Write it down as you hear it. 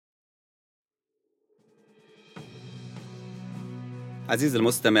عزيزي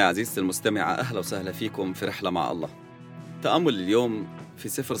المستمع، عزيزتي المستمعة، أهلا وسهلا فيكم في رحلة مع الله. تأمل اليوم في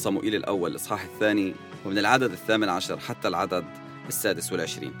سفر صموئيل الأول الإصحاح 2 ومن العدد 18 حتى العدد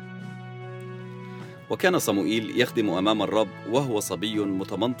 26. وكان صموئيل يخدم أمام الرب وهو صبي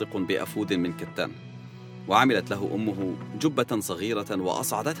متمنطق بأفود من كتان، وعملت له أمه جبة صغيرة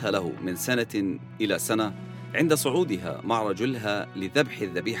وأصعدتها له من سنة إلى سنة عند صعودها مع رجلها لذبح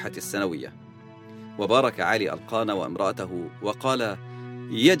الذبيحة السنوية. وبارك عالي القانا وامرأته وقال: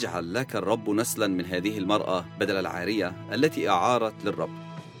 يجعل لك الرب نسلا من هذه المرأة بدل العارية التي أعارت للرب.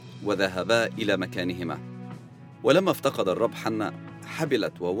 وذهبا إلى مكانهما. ولما افتقد الرب حنة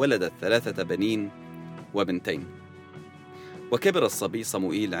حبلت وولدت 3 بنين وبنتين. وكبر الصبي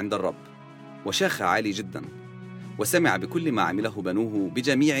صموئيل عند الرب وشاخ عالي جدا، وسمع بكل ما عمله بنوه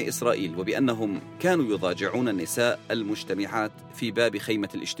بجميع إسرائيل، وبأنهم كانوا يضاجعون النساء المجتمعات في باب خيمة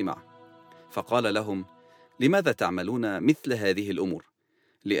الاجتماع. فقال لهم: لماذا تعملون مثل هذه الأمور؟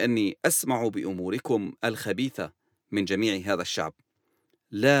 لأني أسمع بأموركم الخبيثة من جميع هذا الشعب.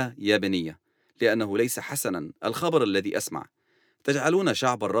 لا يا بني، لأنه ليس حسنا الخبر الذي أسمع. تجعلون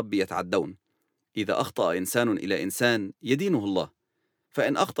شعب الرب يتعدون. إذا أخطأ إنسان إلى إنسان يدينه الله،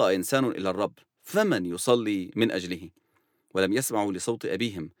 فإن أخطأ إنسان إلى الرب فمن يصلي من أجله؟ ولم يسمعوا لصوت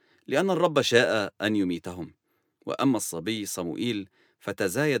أبيهم، لأن الرب شاء أن يميتهم. وأما الصبي صموئيل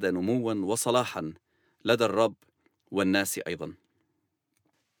فتزايد نموا وصلاحا لدى الرب والناس أيضا.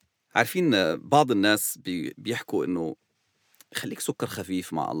 عارفين بعض الناس بيحكوا إنه خليك سكر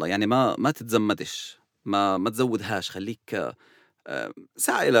خفيف مع الله، يعني ما تتزمدش، ما تزودهاش، خليك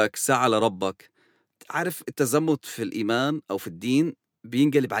ساعة لك ساعة لربك. عارف التزمت في الإيمان أو في الدين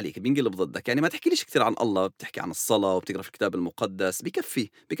بينقلب عليك، بينقلب ضدك. يعني ما تحكيليش كثير عن الله، بتحكي عن الصلاة وبتقرأ في الكتاب المقدس، بكفي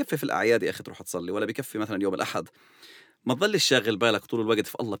في الأعياد يا أخي تروح تصلي، ولا بكفي مثلا يوم الأحد ما تضلش شاغل بالك طول الوقت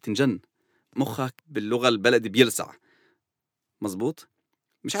في الله، بتنجن مخك باللغة البلدي بيلسع. مزبوط؟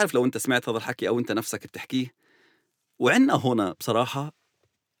 مش عارف لو أنت سمعت هذا الحكي أو أنت نفسك بتحكيه. وعنا هنا بصراحة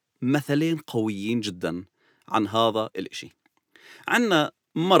مثلين قويين جدا عن هذا الإشي. عنا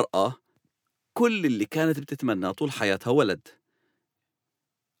مرأة كل اللي كانت بتتمنى طول حياتها ولد،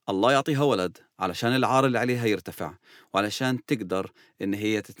 الله يعطيها ولد علشان العار اللي عليها يرتفع، وعلشان تقدر إن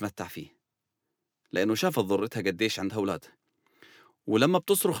هي تتمتع فيه، لأنه شافت ضرتها قديش عندها أولاد. ولما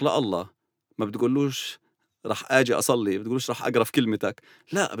بتصرخ لله ما بتقولوش رح آجي أصلي، بتقولوش رح أقرأ في كلمتك،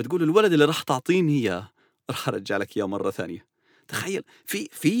 لا، بتقول الولد اللي رح تعطيني إياه رح أرجع لك إياه مرة ثانية. تخيل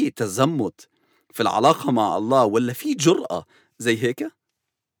في تزمت في العلاقة مع الله، ولا في جرأة زي هيك؟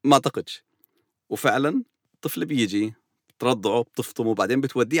 ما أعتقدش. وفعلا الطفل بيجي بترضعه بتفطمه، وبعدين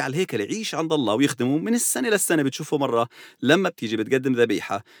بتوديه على الهيكل يعيش عند الله ويخدمه من السنة للسنة. بتشوفه مرة لما بتيجي بتقدم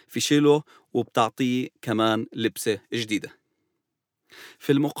ذبيحة في شيله، وبتعطيه كمان لبسة جديدة.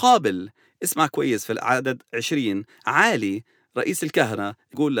 في المقابل اسمع كويس، في العدد 20 عالي رئيس الكهنة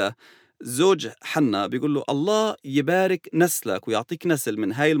يقول له زوج حنة، بيقول له: الله يبارك نسلك ويعطيك نسل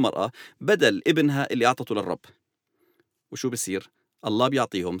من هاي المرأة بدل ابنها اللي أعطته للرب. وشو بيصير؟ الله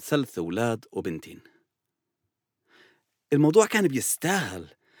بيعطيهم 3 أولاد وبنتين. الموضوع كان بيستاهل.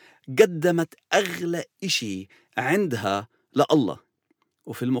 قدمت أغلى إشي عندها لله،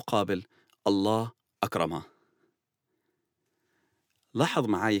 وفي المقابل الله أكرمها. لاحظ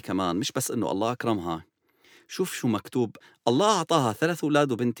معي كمان، مش بس إنه الله أكرمها، شوف شو مكتوب: الله أعطاها 3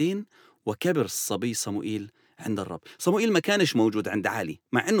 أولاد وبنتين، وكبر الصبي صموئيل عند الرب. صموئيل ما كانش موجود عند عالي،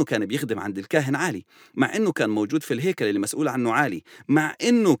 مع إنه كان بيخدم عند الكاهن عالي، مع إنه كان موجود في الهيكل اللي مسؤول عنه عالي، مع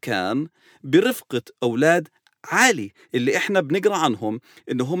إنه كان برفقة أولاد عالي اللي إحنا بنقرأ عنهم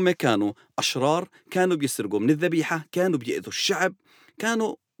إنه هم كانوا أشرار، كانوا بيسرقوا من الذبيحة، كانوا بيأذوا الشعب،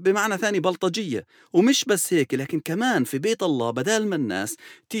 كانوا بمعنى ثاني بلطجية. ومش بس هيك، لكن كمان في بيت الله بدال ما الناس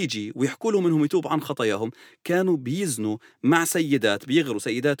تيجي ويحكوا لهم إنهم يتوب عن خطاياهم، كانوا بيزنوا مع سيدات، بيغروا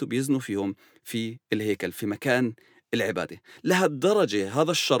سيدات وبيزنوا فيهم في الهيكل في مكان العبادة. لهالدرجة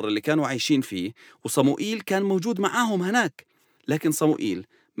هذا الشر اللي كانوا عايشين فيه، وصموئيل كان موجود معاهم هناك. لكن صموئيل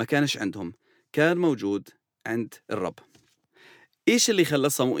ما كانش عندهم، كان موجود عند الرب. إيش اللي خلى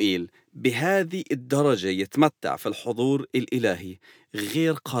صموئيل بهذه الدرجة يتمتع في الحضور الإلهي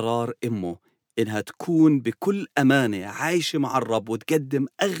غير قرار أمه إنها تكون بكل أمانة عايشة مع الرب وتقدم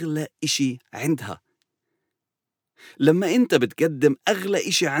أغلى إشي عندها؟ لما أنت بتقدم أغلى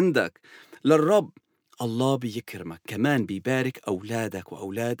إشي عندك للرب، الله بيكرمك، كمان بيبارك أولادك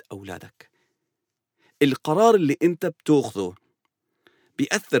وأولاد أولادك. القرار اللي أنت بتأخذه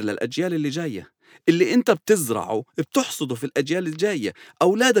بيأثر للأجيال اللي جاية. اللي أنت بتزرعه بتحصده في الأجيال الجاية،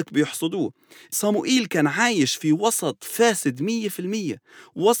 أولادك بيحصدوه. صموئيل كان عايش في وسط فاسد 100%،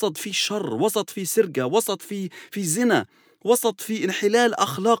 وسط في شر، وسط في سرقة، وسط في زنا، وسط في انحلال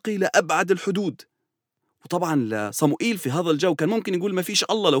أخلاقي لأبعد الحدود. وطبعا لصموئيل في هذا الجو كان ممكن يقول ما فيش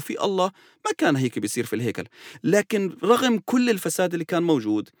الله، لو في الله ما كان هيك بيصير في الهيكل. لكن رغم كل الفساد اللي كان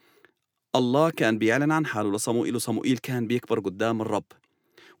موجود، الله كان بيعلن عن حاله لصموئيل، وصموئيل كان بيكبر قدام الرب.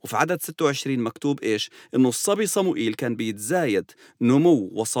 وفي عدد 26 مكتوب إيش؟ إنه الصبي صموئيل كان بيتزايد نمو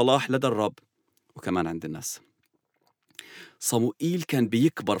وصلاح لدى الرب وكمان عند الناس. صموئيل كان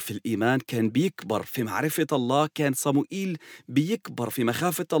بيكبر في الإيمان، كان بيكبر في معرفة الله، كان صموئيل بيكبر في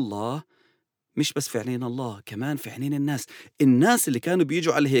مخافة الله، مش بس في عينين الله، كمان في عينين الناس اللي كانوا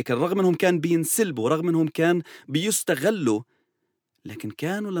بيجوا على الهيكل. رغم انهم كان بينسلبوا، رغم انهم كان بيستغلوا، لكن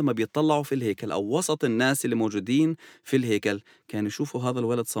كانوا لما بيطلعوا في الهيكل أو وسط الناس اللي موجودين في الهيكل كانوا يشوفوا هذا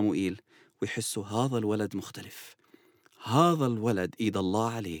الولد صموئيل ويحسوا هذا الولد مختلف، هذا الولد إيد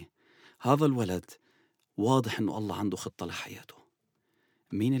الله عليه، هذا الولد واضح أنه الله عنده خطة لحياته.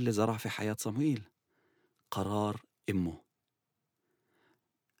 مين اللي زرع في حياة صموئيل؟ قرار أمه.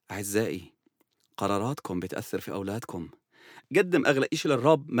 أعزائي، قراراتكم بتأثر في أولادكم. قدم أغلى إشي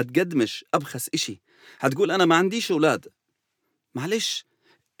للرب، ما تقدمش أبخس إشي. هتقول أنا ما عنديش أولاد، معلش،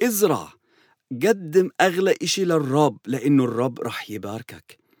 ازرع، قدم أغلى إشي للرب، لأنه الرب رح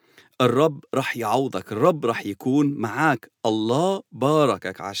يباركك، الرب رح يعوضك، الرب رح يكون معاك. الله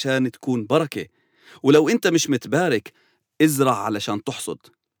باركك عشان تكون بركة، ولو أنت مش متبارك ازرع علشان تحصد.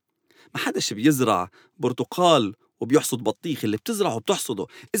 ما حدش بيزرع برتقال وبيحصد بطيخ، اللي بتزرعه بتحصده.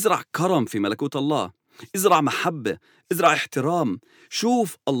 ازرع كرم في ملكوت الله، ازرع محبة، ازرع احترام.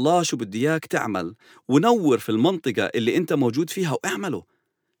 شوف الله شو بدي اياك تعمل، ونور في المنطقة اللي انت موجود فيها واعمله.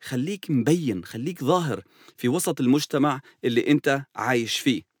 خليك مبين، خليك ظاهر في وسط المجتمع اللي انت عايش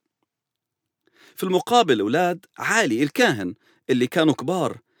فيه. في المقابل أولاد عالي الكاهن اللي كانوا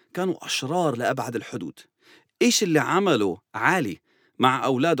كبار كانوا أشرار لأبعد الحدود. إيش اللي عمله عالي مع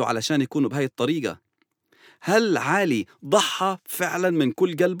أولاده علشان يكونوا بهاي الطريقة؟ هل عالي ضحى فعلا من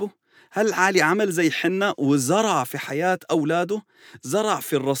كل قلبه؟ هل عالي عمل زي حنة وزرع في حياة أولاده؟ زرع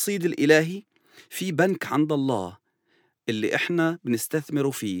في الرصيد الإلهي، في بنك عند الله اللي إحنا بنستثمره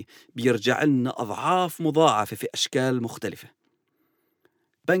فيه بيرجع لنا أضعاف مضاعفة في أشكال مختلفة.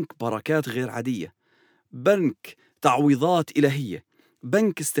 بنك بركات غير عادية، بنك تعويضات إلهية،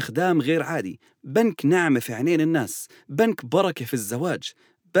 بنك استخدام غير عادي، بنك نعمة في عينين الناس، بنك بركة في الزواج،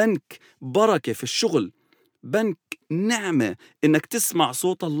 بنك بركة في الشغل، بنك نعمة إنك تسمع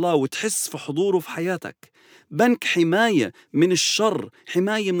صوت الله وتحس في حضوره في حياتك، بنك حماية من الشر،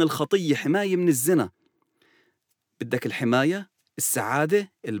 حماية من الخطية، حماية من الزنا. بدك الحماية،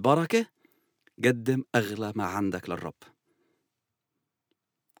 السعادة، البركة؟ قدم أغلى ما عندك للرب.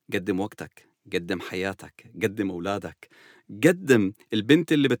 قدم وقتك، قدم حياتك، قدم أولادك، قدم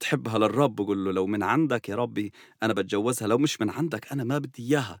البنت اللي بتحبها للرب وقول له لو من عندك يا ربي أنا بتجوزها، لو مش من عندك أنا ما بدي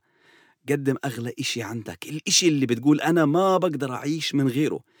إياها. قدم أغلى إشي عندك، الإشي اللي بتقول أنا ما بقدر أعيش من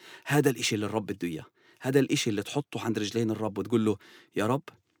غيره. هذا الإشي اللي الرب بده إياه، هذا الإشي اللي تحطه عند رجلين الرب وتقول له يا رب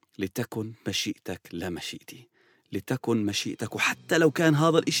لتكن مشيئتك لا مشيئتي، لتكن مشيئتك. وحتى لو كان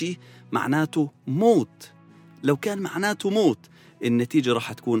هذا الإشي معناته موت، لو كان معناته موت، النتيجة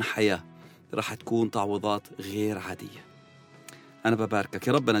راح تكون حياة، راح تكون تعويضات غير عادية. أنا بباركك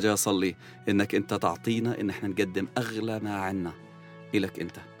يا رب، أنا جاي أصلي إنك أنت تعطينا إن احنا نقدم أغلى ما عنا إلك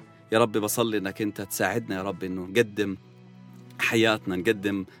أنت يا رب. بصلي إنك أنت تساعدنا يا رب إنه نقدم حياتنا،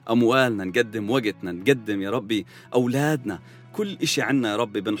 نقدم أموالنا، نقدم وقتنا، نقدم يا ربي أولادنا، كل إشي عنا يا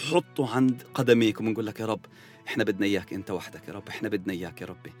رب بنحطه عند قدميك وبنقول لك يا رب إحنا بدنا إياك أنت وحدك يا رب، إحنا بدنا إياك يا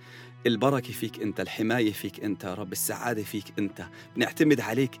ربي. البركة فيك أنت، الحماية فيك أنت يا رب، السعادة فيك أنت، بنعتمد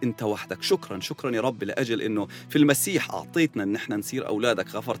عليك أنت وحدك. شكرا شكرا يا رب لأجل أنه في المسيح أعطيتنا أن احنا نصير أولادك،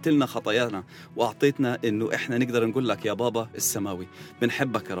 غفرت لنا خطايانا وأعطيتنا أنه احنا نقدر نقول لك يا بابا السماوي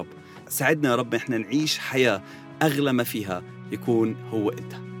بنحبك يا رب. ساعدنا يا رب احنا نعيش حياة أغلى ما فيها يكون هو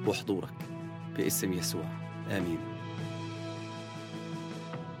أنت وحضورك، باسم يسوع، آمين.